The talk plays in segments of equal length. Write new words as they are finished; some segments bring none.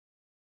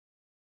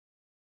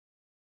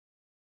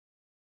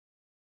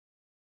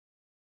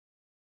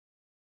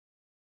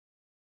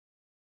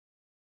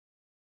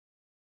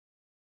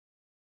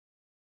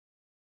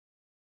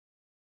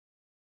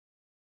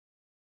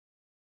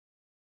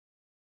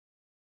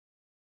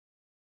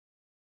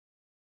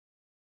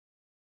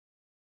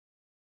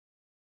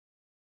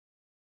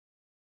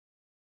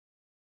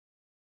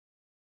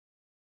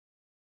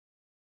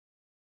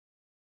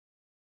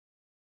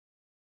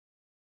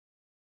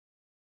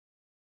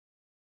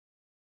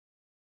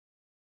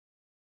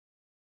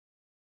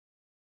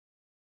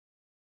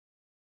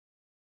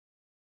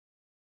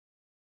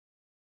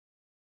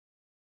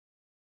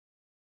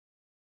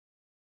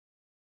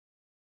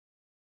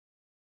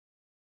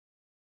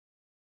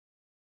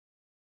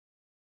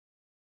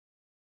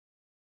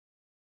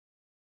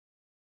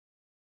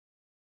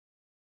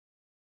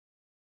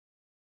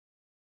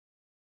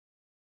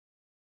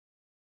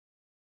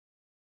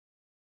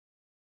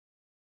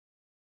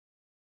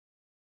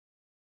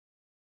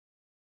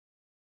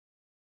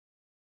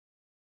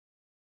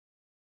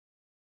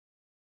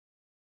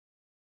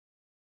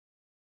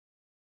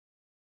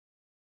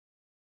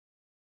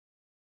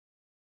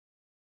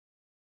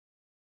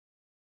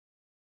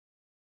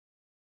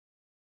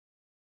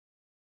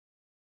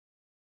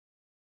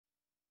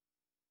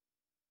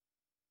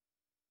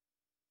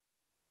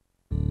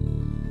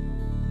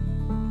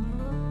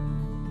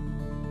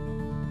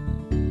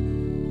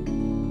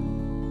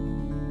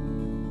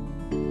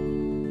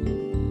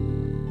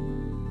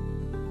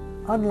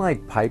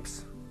Unlike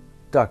pipes,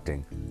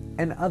 ducting,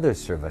 and other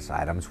service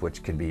items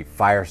which can be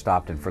fire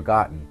stopped and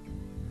forgotten,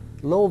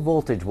 low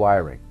voltage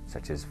wiring,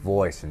 such as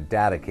voice and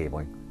data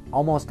cabling,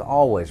 almost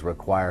always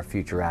require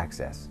future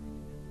access.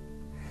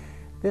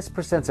 This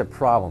presents a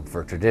problem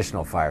for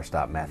traditional fire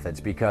stop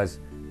methods because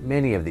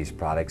many of these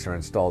products are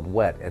installed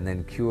wet and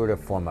then cured to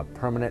form a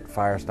permanent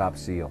fire stop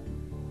seal.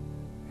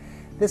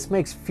 This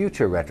makes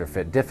future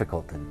retrofit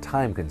difficult and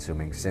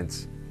time-consuming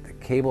since the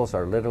cables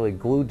are literally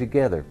glued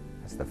together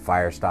as the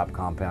fire stop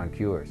compound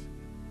cures.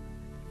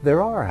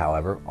 There are,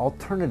 however,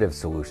 alternative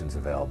solutions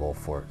available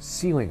for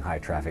sealing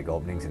high-traffic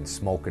openings and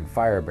smoke and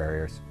fire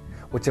barriers,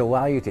 which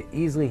allow you to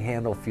easily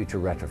handle future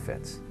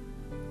retrofits.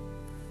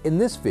 In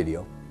this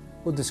video,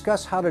 we'll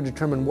discuss how to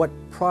determine what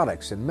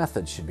products and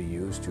methods should be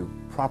used to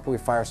properly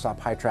fire stop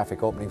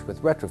high-traffic openings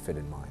with retrofit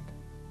in mind.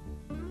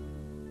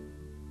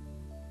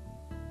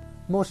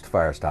 Most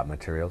fire stop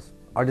materials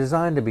are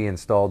designed to be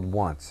installed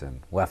once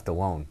and left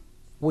alone,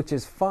 which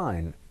is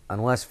fine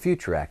unless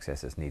future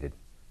access is needed.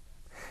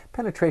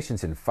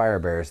 Penetrations in fire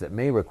barriers that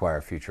may require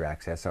future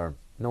access are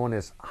known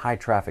as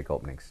high-traffic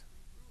openings.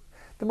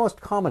 The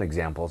most common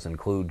examples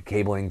include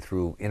cabling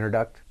through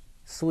interduct,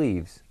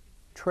 sleeves,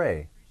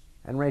 tray,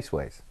 and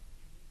raceways.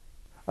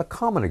 A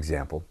common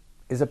example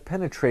is a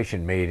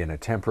penetration made in a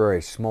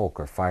temporary smoke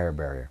or fire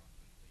barrier.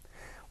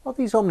 While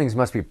these openings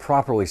must be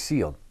properly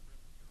sealed,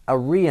 a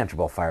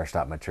re-enterable fire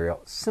stop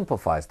material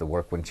simplifies the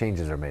work when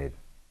changes are made.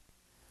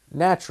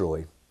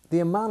 Naturally, the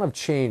amount of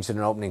change that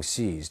an opening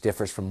sees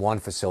differs from one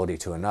facility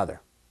to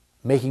another,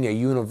 making a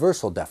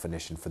universal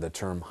definition for the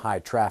term high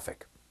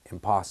traffic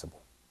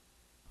impossible.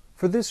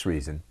 For this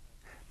reason,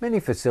 many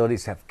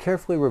facilities have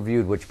carefully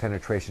reviewed which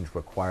penetrations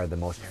require the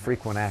most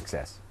frequent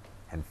access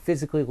and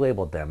physically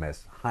labeled them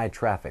as high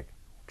traffic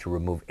to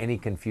remove any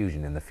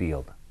confusion in the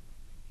field.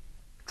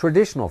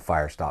 Traditional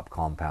fire stop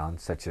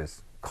compounds such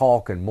as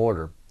caulk and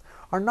mortar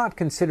are not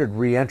considered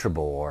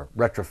re-enterable or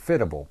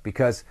retrofittable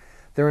because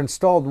they're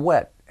installed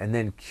wet and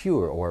then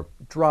cure or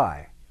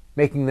dry,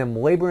 making them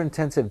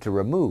labor-intensive to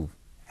remove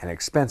and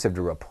expensive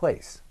to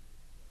replace.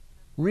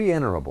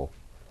 Re-enterable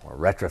or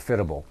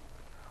retrofittable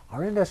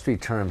are industry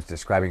terms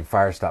describing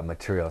fire stop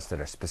materials that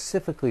are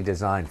specifically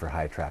designed for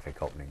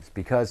high-traffic openings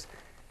because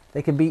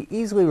they can be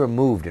easily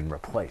removed and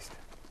replaced.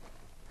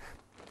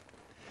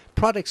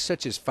 Products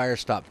such as fire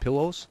stop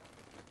pillows,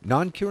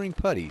 non-curing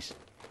putties,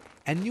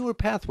 and newer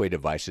pathway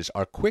devices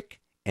are quick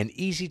and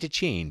easy to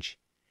change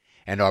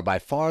and are by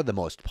far the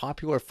most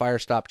popular fire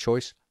stop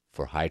choice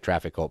for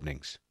high-traffic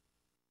openings.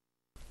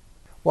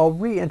 While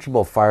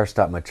re-enterable fire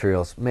stop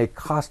materials may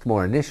cost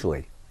more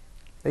initially,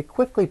 they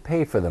quickly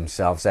pay for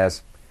themselves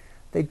as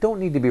they don't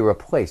need to be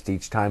replaced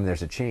each time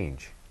there's a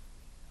change.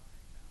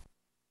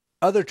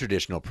 Other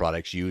traditional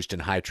products used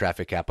in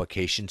high-traffic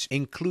applications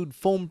include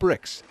foam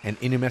bricks and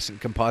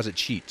intumescent composite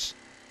sheets.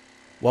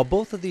 While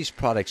both of these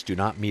products do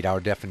not meet our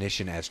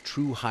definition as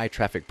true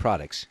high-traffic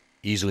products,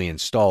 easily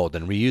installed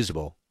and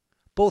reusable,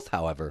 both,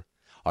 however,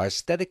 are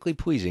aesthetically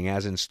pleasing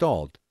as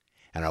installed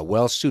and are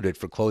well suited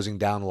for closing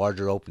down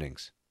larger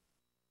openings.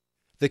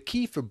 The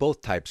key for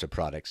both types of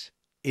products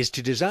is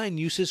to design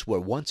uses where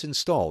once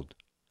installed,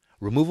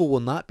 removal will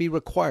not be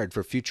required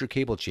for future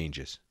cable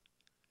changes.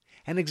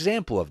 An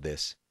example of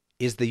this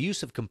is the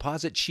use of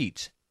composite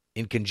sheets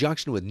in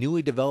conjunction with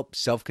newly developed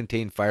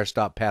self-contained fire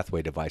stop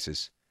pathway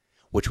devices,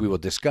 which we will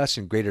discuss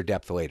in greater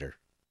depth later.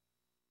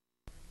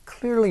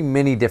 Clearly,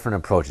 many different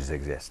approaches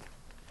exist,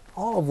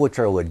 all of which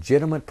are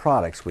legitimate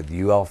products with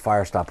UL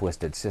Firestop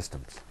listed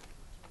systems.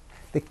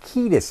 The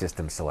key to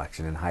system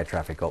selection in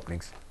high-traffic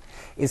openings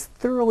is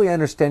thoroughly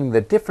understanding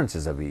the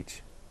differences of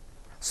each,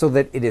 so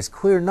that it is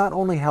clear not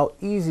only how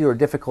easy or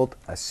difficult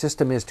a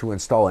system is to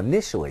install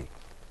initially,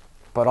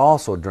 but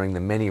also during the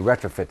many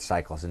retrofit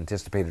cycles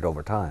anticipated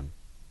over time.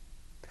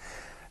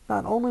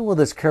 Not only will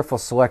this careful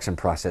selection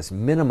process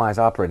minimize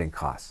operating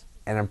costs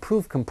and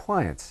improve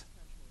compliance,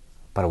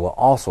 but it will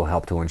also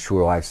help to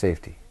ensure life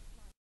safety.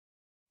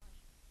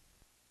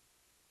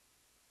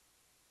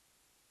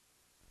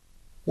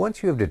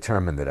 Once you have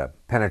determined that a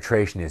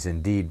penetration is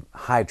indeed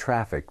high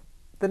traffic,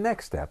 the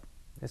next step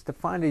is to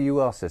find a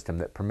UL system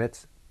that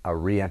permits a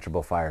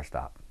re-enterable fire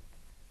stop.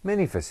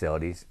 Many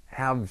facilities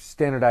have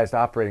standardized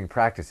operating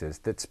practices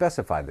that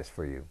specify this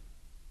for you.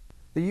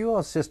 The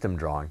UL system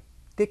drawing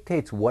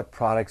dictates what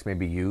products may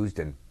be used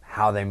and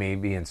how they may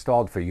be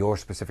installed for your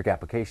specific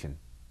application.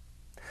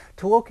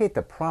 To locate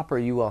the proper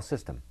UL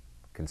system,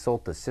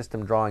 consult the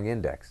System Drawing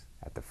Index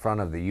at the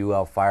front of the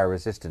UL Fire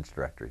Resistance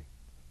Directory.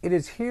 It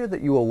is here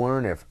that you will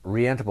learn if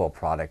re-enterable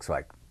products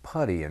like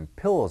putty and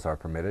pillows are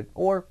permitted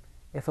or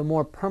if a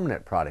more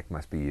permanent product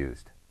must be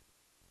used.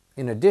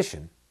 In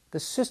addition, the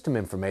system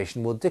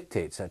information will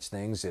dictate such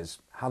things as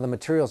how the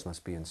materials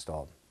must be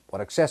installed,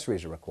 what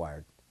accessories are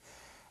required,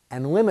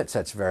 and limit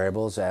such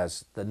variables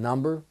as the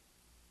number,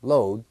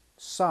 load,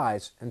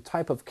 size, and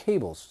type of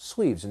cables,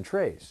 sleeves, and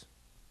trays.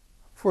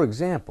 For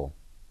example,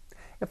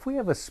 if we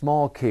have a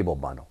small cable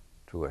bundle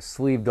through a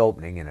sleeved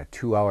opening in a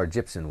 2-hour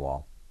gypsum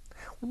wall,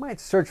 we might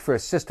search for a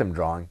system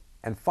drawing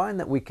and find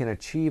that we can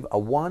achieve a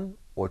 1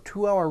 or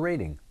 2 hour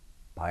rating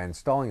by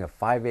installing a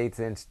 5/8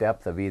 inch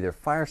depth of either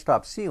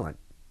Firestop sealant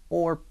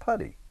or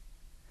putty.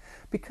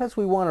 Because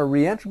we want a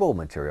re-entrable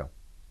material,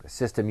 the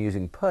system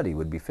using putty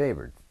would be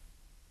favored.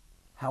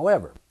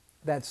 However,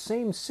 that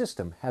same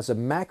system has a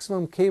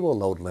maximum cable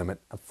load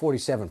limit of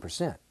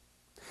 47%.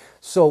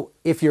 So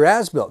if your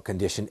as-built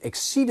condition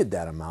exceeded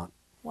that amount,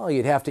 well,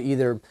 you'd have to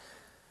either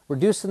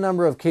reduce the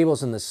number of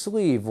cables in the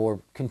sleeve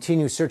or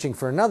continue searching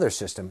for another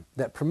system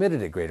that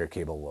permitted a greater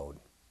cable load.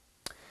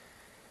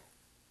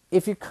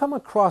 If you come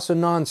across a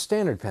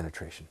non-standard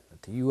penetration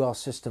that the UL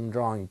system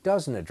drawing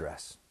doesn't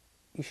address,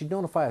 you should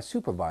notify a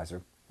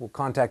supervisor who will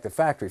contact the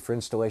factory for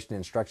installation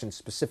instructions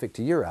specific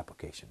to your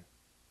application.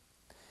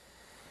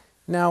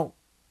 Now,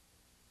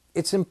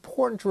 it's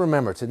important to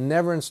remember to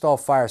never install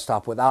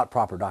Firestop without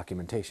proper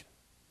documentation.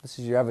 This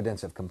is your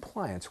evidence of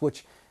compliance,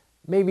 which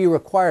may be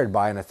required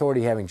by an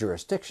authority having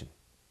jurisdiction.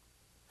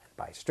 And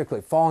by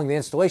strictly following the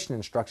installation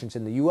instructions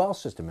in the UL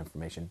system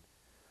information,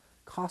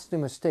 costly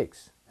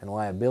mistakes and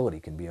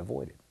liability can be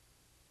avoided.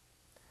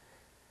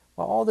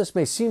 While all this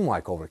may seem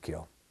like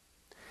overkill,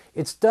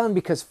 it's done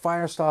because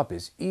Firestop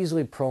is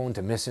easily prone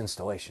to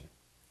misinstallation,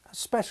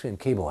 especially in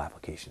cable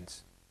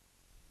applications.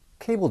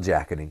 Cable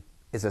jacketing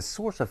is a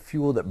source of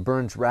fuel that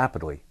burns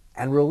rapidly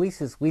and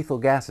releases lethal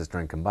gases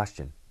during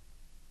combustion.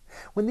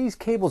 When these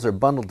cables are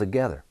bundled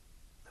together,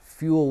 the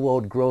fuel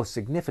load grows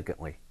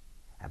significantly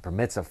and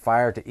permits a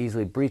fire to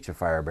easily breach a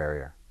fire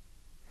barrier.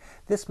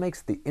 This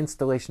makes the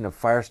installation of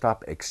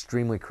Firestop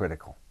extremely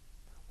critical.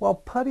 While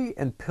putty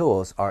and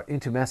pillows are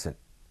intumescent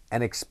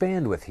and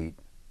expand with heat,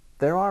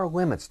 there are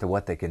limits to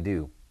what they can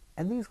do,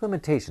 and these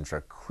limitations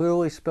are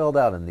clearly spelled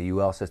out in the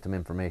UL system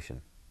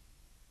information.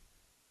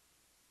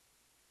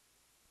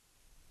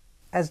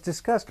 As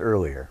discussed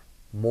earlier,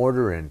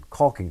 mortar and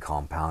caulking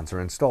compounds are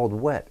installed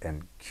wet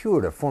and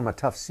cured to form a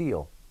tough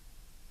seal.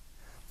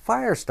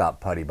 Firestop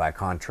putty, by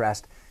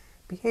contrast,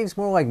 behaves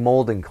more like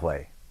molding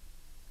clay,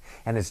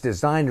 and is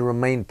designed to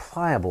remain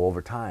pliable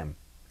over time.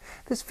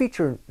 This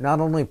feature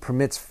not only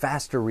permits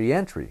faster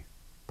re-entry,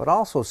 but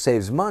also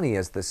saves money,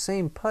 as the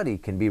same putty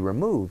can be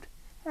removed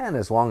and,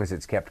 as long as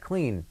it's kept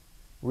clean,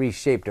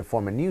 reshaped to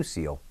form a new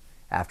seal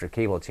after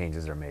cable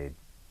changes are made.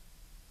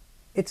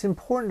 It's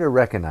important to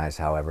recognize,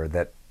 however,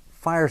 that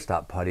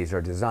Firestop putties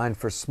are designed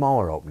for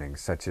smaller openings,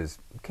 such as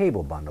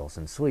cable bundles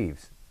and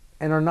sleeves,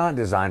 and are not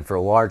designed for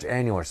large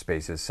annular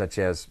spaces, such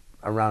as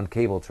around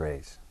cable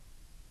trays.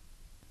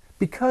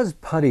 Because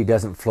putty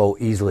doesn't flow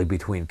easily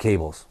between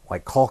cables,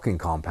 like caulking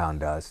compound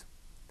does,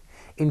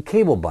 in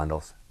cable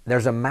bundles,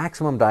 there's a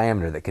maximum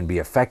diameter that can be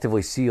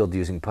effectively sealed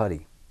using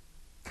putty.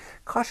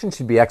 Caution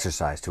should be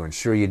exercised to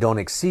ensure you don't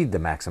exceed the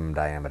maximum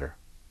diameter.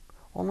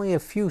 Only a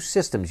few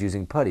systems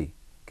using putty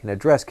can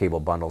address cable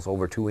bundles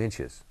over 2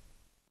 inches.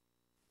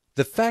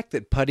 The fact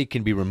that putty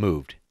can be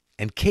removed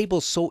and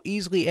cables so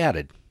easily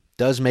added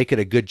does make it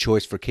a good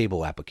choice for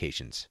cable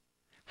applications.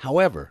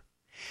 However,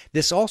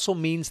 this also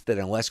means that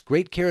unless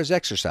great care is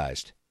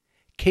exercised,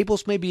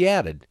 cables may be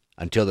added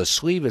until the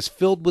sleeve is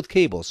filled with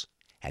cables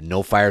and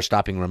no fire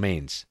stopping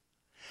remains.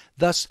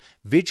 Thus,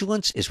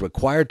 vigilance is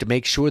required to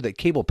make sure that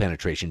cable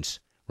penetrations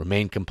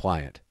remain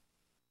compliant.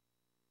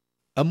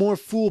 A more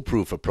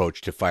foolproof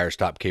approach to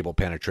Firestop cable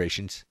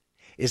penetrations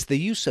is the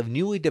use of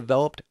newly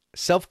developed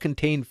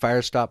self-contained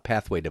Firestop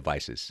pathway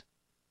devices.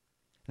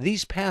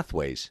 These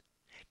pathways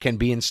can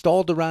be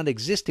installed around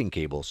existing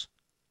cables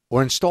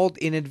or installed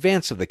in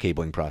advance of the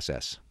cabling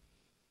process.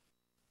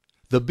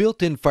 The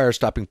built-in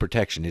fire-stopping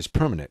protection is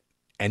permanent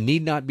and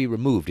need not be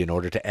removed in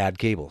order to add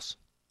cables.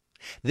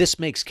 This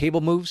makes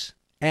cable moves,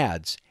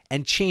 adds,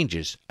 and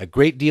changes a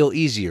great deal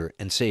easier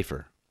and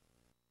safer.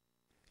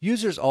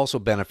 Users also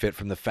benefit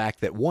from the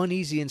fact that one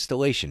easy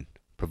installation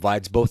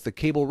provides both the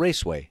cable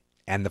raceway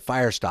and the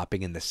fire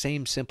stopping in the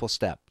same simple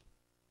step.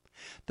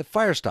 The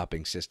fire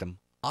stopping system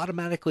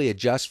automatically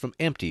adjusts from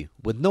empty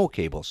with no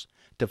cables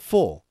to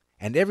full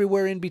and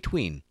everywhere in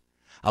between,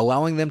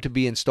 allowing them to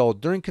be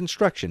installed during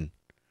construction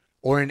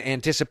or in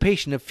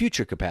anticipation of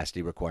future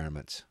capacity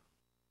requirements.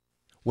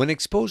 When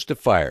exposed to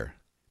fire,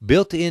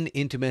 built-in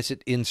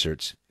intumescent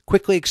inserts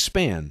quickly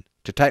expand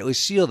to tightly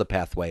seal the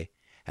pathway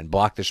and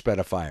block the spread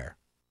of fire.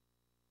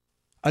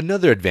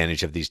 Another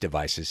advantage of these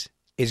devices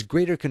is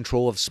greater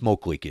control of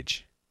smoke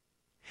leakage.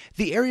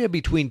 The area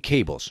between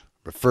cables,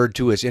 referred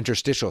to as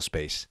interstitial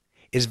space,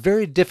 is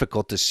very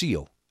difficult to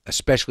seal,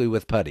 especially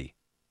with putty.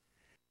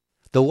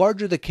 The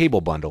larger the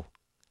cable bundle,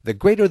 the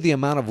greater the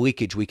amount of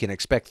leakage we can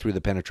expect through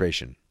the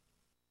penetration.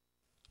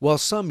 While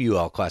some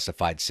UL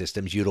classified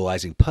systems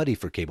utilizing putty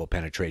for cable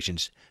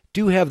penetrations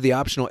do have the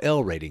optional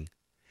L rating,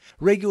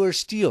 regular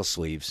steel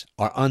sleeves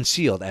are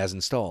unsealed as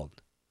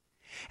installed.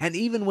 And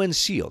even when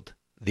sealed,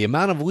 the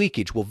amount of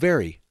leakage will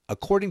vary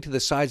according to the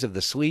size of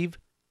the sleeve,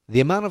 the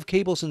amount of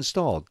cables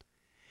installed,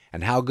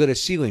 and how good a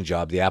sealing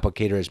job the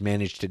applicator has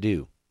managed to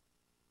do.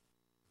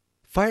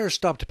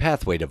 Fire-stopped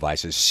pathway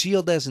devices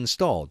sealed as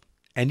installed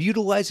and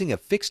utilizing a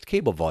fixed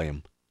cable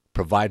volume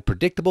provide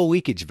predictable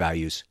leakage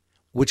values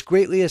which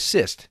greatly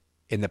assist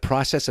in the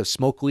process of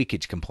smoke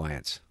leakage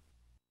compliance.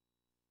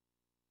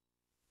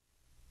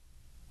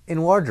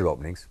 In larger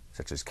openings,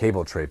 such as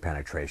cable tray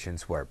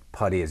penetrations where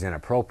putty is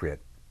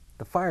inappropriate,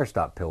 the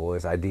Firestop pillow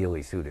is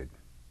ideally suited.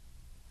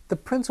 The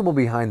principle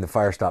behind the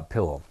Firestop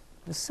pillow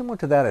is similar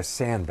to that of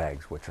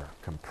sandbags, which are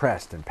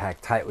compressed and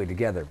packed tightly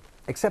together,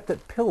 except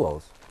that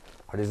pillows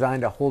are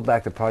designed to hold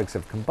back the products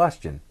of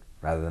combustion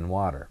rather than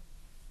water.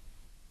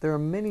 There are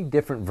many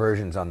different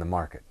versions on the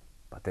market,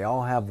 but they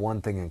all have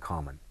one thing in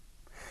common.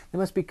 They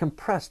must be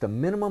compressed a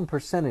minimum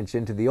percentage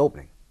into the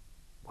opening.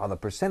 While the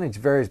percentage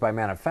varies by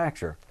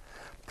manufacturer,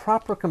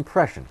 proper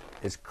compression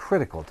is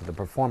critical to the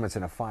performance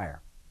in a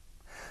fire.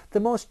 The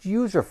most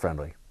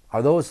user-friendly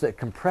are those that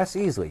compress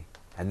easily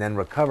and then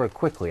recover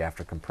quickly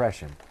after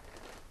compression.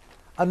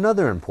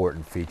 Another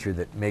important feature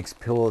that makes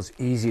pillows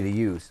easy to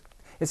use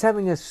is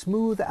having a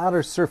smooth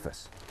outer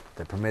surface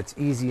that permits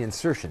easy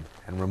insertion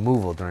and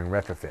removal during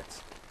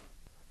retrofits.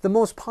 The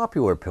most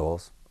popular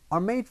pillows are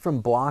made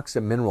from blocks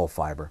of mineral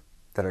fiber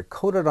that are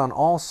coated on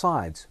all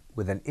sides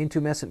with an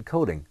intumescent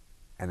coating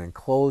and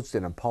enclosed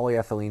in a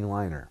polyethylene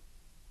liner.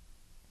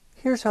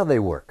 Here's how they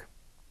work.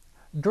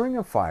 During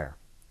a fire,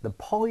 the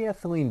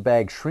polyethylene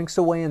bag shrinks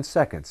away in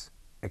seconds,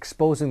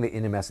 exposing the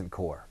intumescent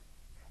core.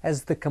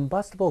 As the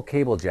combustible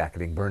cable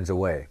jacketing burns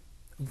away,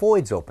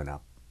 voids open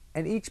up,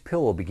 and each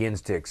pillow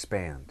begins to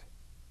expand.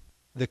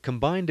 The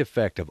combined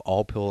effect of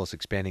all pillows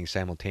expanding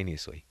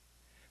simultaneously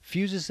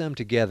fuses them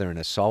together in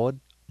a solid,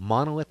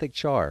 monolithic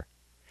char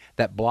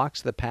that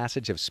blocks the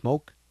passage of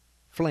smoke,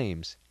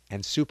 flames,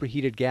 and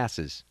superheated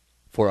gases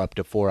for up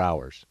to 4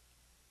 hours.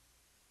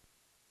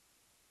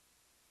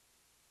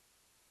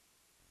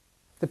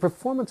 The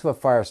performance of a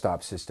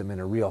Firestop system in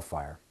a real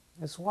fire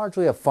is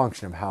largely a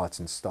function of how it's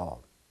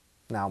installed.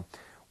 Now,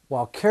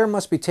 while care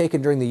must be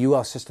taken during the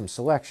UL system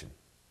selection,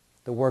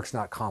 the work's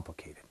not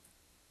complicated.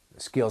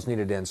 The skills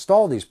needed to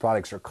install these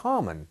products are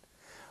common,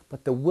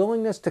 but the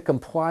willingness to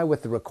comply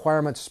with the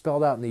requirements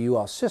spelled out in the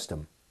UL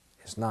system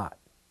is not.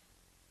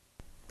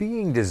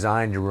 Being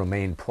designed to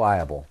remain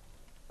pliable,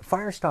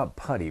 Firestop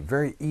putty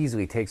very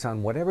easily takes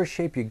on whatever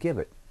shape you give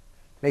it,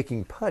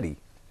 making putty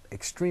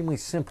extremely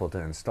simple to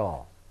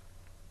install.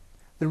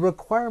 The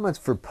requirements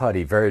for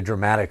putty vary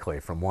dramatically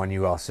from one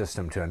UL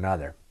system to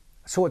another,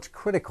 so it's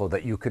critical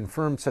that you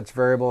confirm such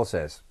variables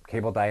as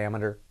cable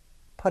diameter,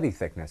 putty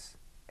thickness,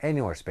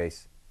 annular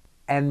space,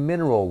 and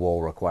mineral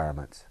wool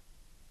requirements.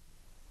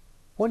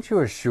 Once you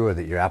are sure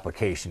that your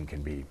application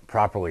can be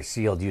properly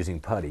sealed using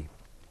putty,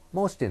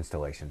 most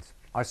installations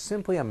are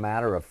simply a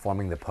matter of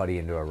forming the putty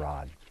into a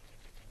rod.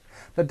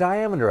 The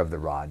diameter of the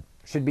rod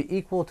should be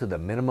equal to the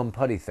minimum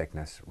putty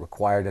thickness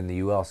required in the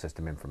UL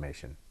system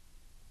information.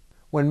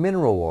 When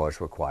mineral wool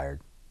is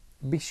required,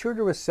 be sure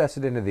to recess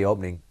it into the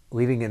opening,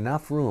 leaving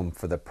enough room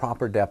for the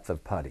proper depth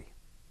of putty.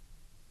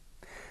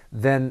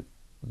 Then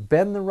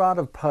bend the rod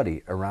of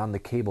putty around the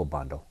cable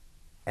bundle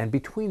and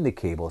between the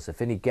cables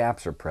if any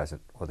gaps are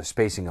present or the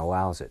spacing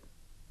allows it.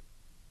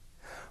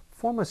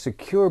 Form a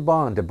secure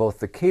bond to both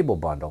the cable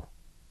bundle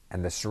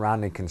and the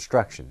surrounding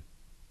construction,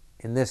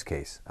 in this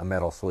case a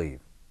metal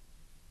sleeve.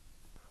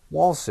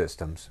 Wall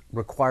systems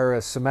require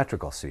a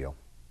symmetrical seal,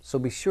 so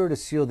be sure to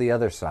seal the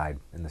other side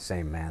in the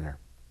same manner.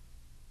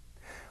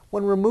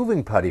 When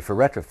removing putty for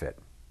retrofit,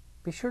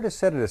 be sure to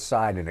set it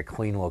aside in a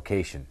clean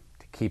location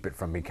to keep it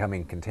from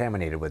becoming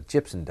contaminated with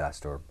gypsum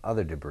dust or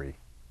other debris.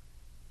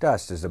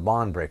 Dust is a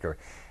bond breaker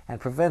and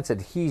prevents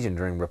adhesion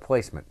during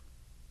replacement.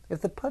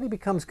 If the putty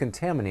becomes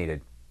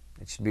contaminated,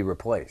 it should be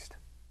replaced.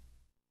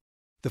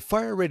 The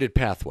fire-rated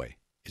pathway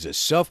is a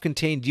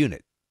self-contained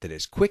unit that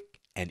is quick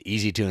and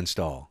easy to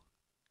install.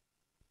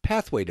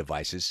 Pathway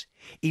devices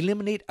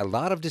eliminate a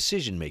lot of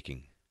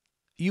decision-making.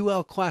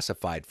 UL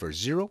classified for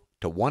 0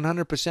 to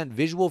 100%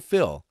 visual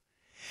fill,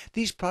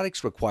 these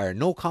products require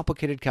no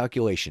complicated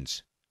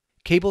calculations.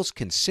 Cables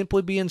can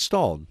simply be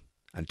installed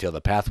until the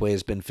pathway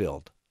has been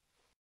filled.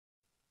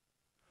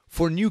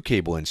 For new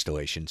cable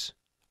installations,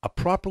 a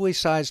properly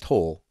sized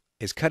hole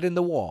is cut in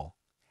the wall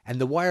and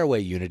the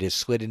wireway unit is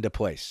slid into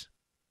place.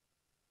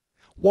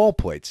 Wall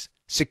plates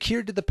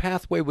secured to the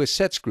pathway with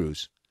set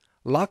screws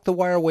lock the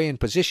wireway in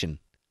position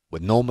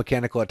with no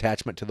mechanical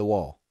attachment to the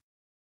wall.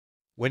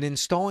 When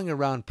installing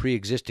around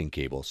pre-existing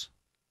cables,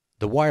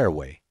 the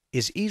wireway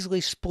is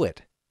easily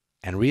split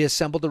and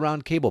reassembled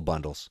around cable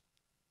bundles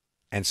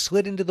and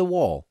slid into the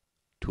wall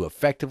to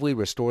effectively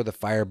restore the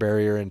fire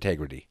barrier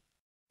integrity.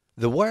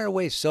 The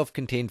wireway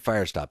self-contained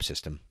Firestop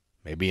system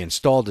may be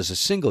installed as a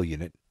single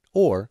unit,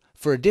 or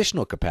for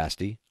additional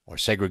capacity or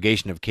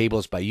segregation of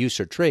cables by use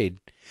or trade,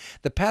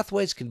 the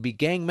pathways can be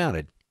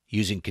gang-mounted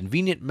using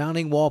convenient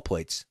mounting wall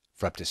plates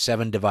for up to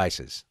 7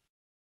 devices.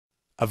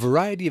 A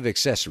variety of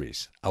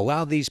accessories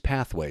allow these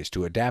pathways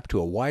to adapt to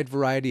a wide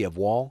variety of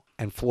wall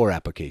and floor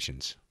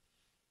applications.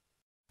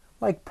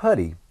 Like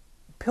putty,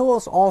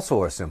 pillows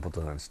also are simple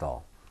to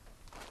install.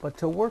 But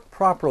to work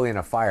properly in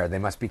a fire, they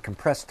must be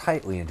compressed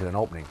tightly into an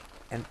opening,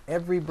 and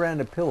every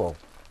brand of pillow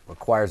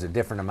requires a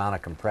different amount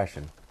of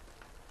compression.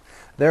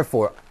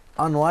 Therefore,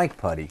 unlike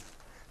putty,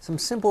 some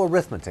simple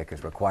arithmetic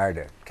is required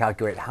to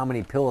calculate how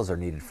many pillows are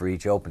needed for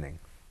each opening.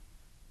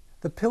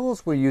 The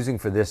pillows we're using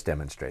for this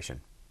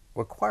demonstration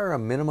require a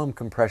minimum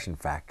compression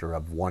factor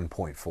of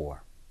 1.4.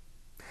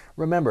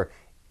 Remember,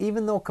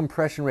 even though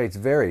compression rates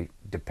vary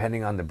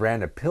depending on the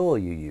brand of pillow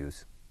you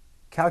use,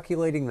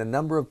 calculating the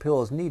number of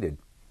pillows needed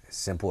is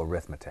simple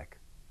arithmetic.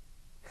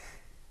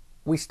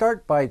 We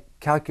start by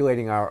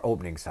calculating our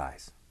opening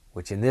size,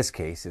 which in this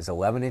case is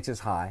 11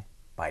 inches high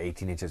by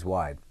 18 inches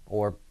wide,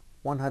 or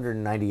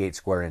 198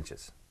 square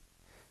inches.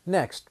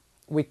 Next,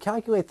 we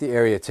calculate the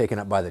area taken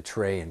up by the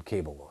tray and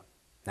cable load.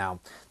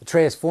 Now, the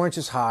tray is 4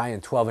 inches high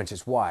and 12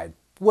 inches wide,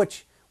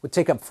 which would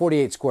take up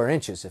 48 square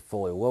inches if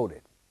fully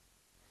loaded.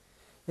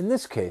 In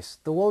this case,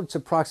 the load is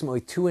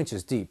approximately 2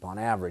 inches deep on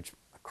average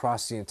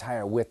across the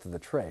entire width of the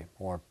tray,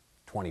 or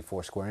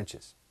 24 square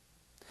inches.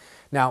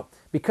 Now,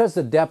 because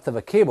the depth of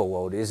a cable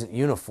load isn't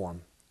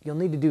uniform, you'll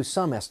need to do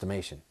some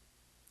estimation.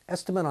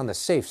 Estimate on the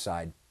safe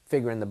side,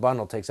 figuring the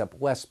bundle takes up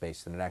less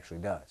space than it actually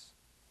does.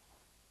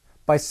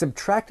 By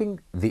subtracting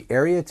the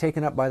area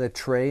taken up by the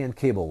tray and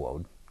cable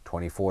load,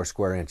 24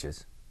 square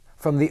inches,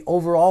 from the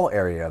overall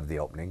area of the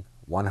opening,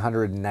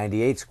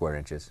 198 square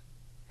inches,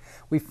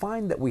 we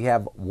find that we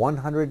have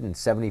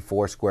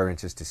 174 square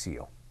inches to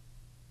seal.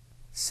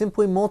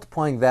 Simply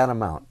multiplying that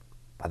amount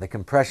by the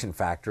compression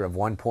factor of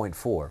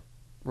 1.4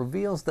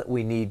 reveals that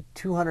we need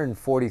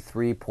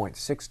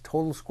 243.6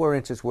 total square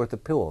inches worth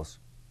of pillows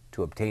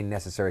to obtain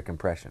necessary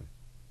compression.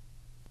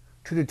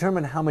 To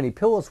determine how many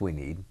pillows we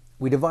need,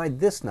 we divide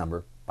this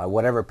number by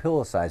whatever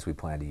pillow size we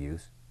plan to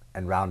use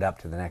and round up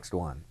to the next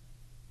one.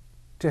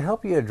 To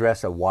help you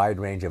address a wide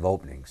range of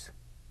openings,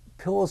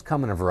 pillows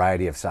come in a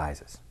variety of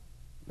sizes.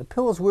 The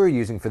pillows we're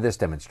using for this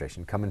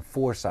demonstration come in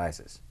 4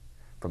 sizes,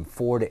 from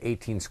 4 to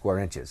 18 square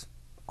inches,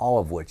 all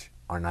of which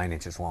are 9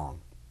 inches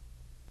long.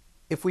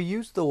 If we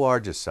use the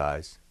largest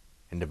size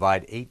and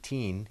divide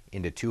 18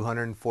 into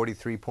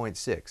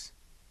 243.6,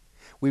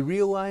 we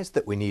realize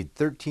that we need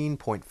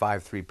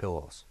 13.53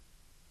 pillows.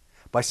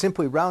 By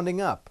simply rounding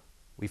up,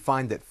 we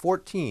find that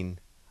 14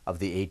 of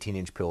the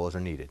 18-inch pillows are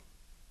needed.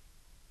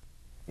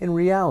 In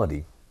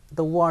reality,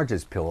 the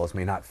largest pillows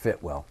may not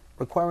fit well,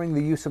 requiring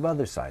the use of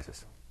other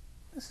sizes.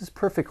 This is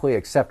perfectly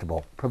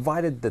acceptable,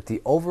 provided that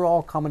the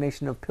overall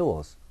combination of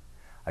pillows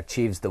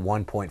achieves the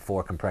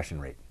 1.4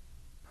 compression rate.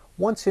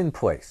 Once in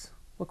place,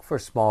 look for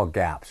small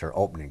gaps or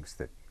openings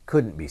that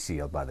couldn't be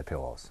sealed by the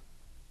pillows.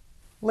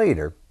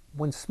 Later,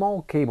 when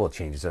small cable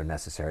changes are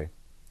necessary,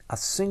 a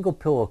single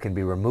pillow can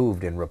be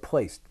removed and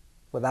replaced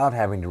without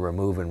having to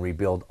remove and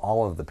rebuild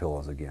all of the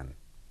pillows again.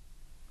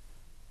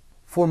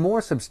 For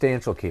more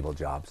substantial cable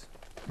jobs,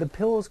 the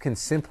pillows can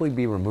simply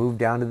be removed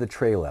down to the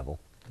tray level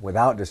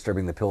without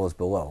disturbing the pillows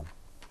below.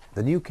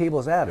 The new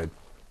cables added,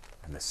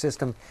 and the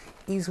system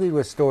easily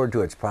restored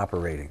to its proper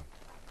rating.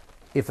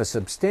 If a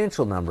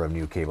substantial number of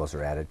new cables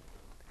are added,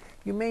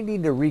 you may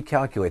need to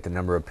recalculate the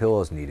number of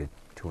pillows needed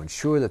to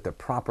ensure that the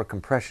proper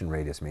compression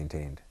rate is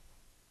maintained.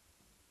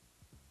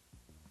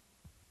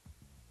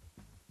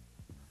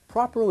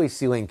 Properly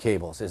sealing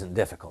cables isn't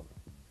difficult,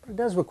 but it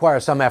does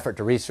require some effort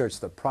to research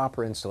the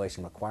proper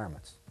installation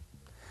requirements.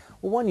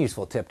 Well, one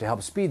useful tip to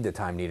help speed the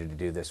time needed to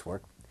do this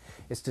work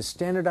is to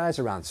standardize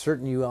around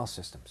certain UL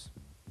systems.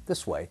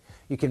 This way,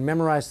 you can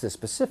memorize the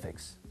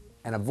specifics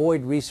and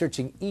avoid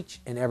researching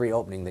each and every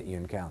opening that you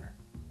encounter.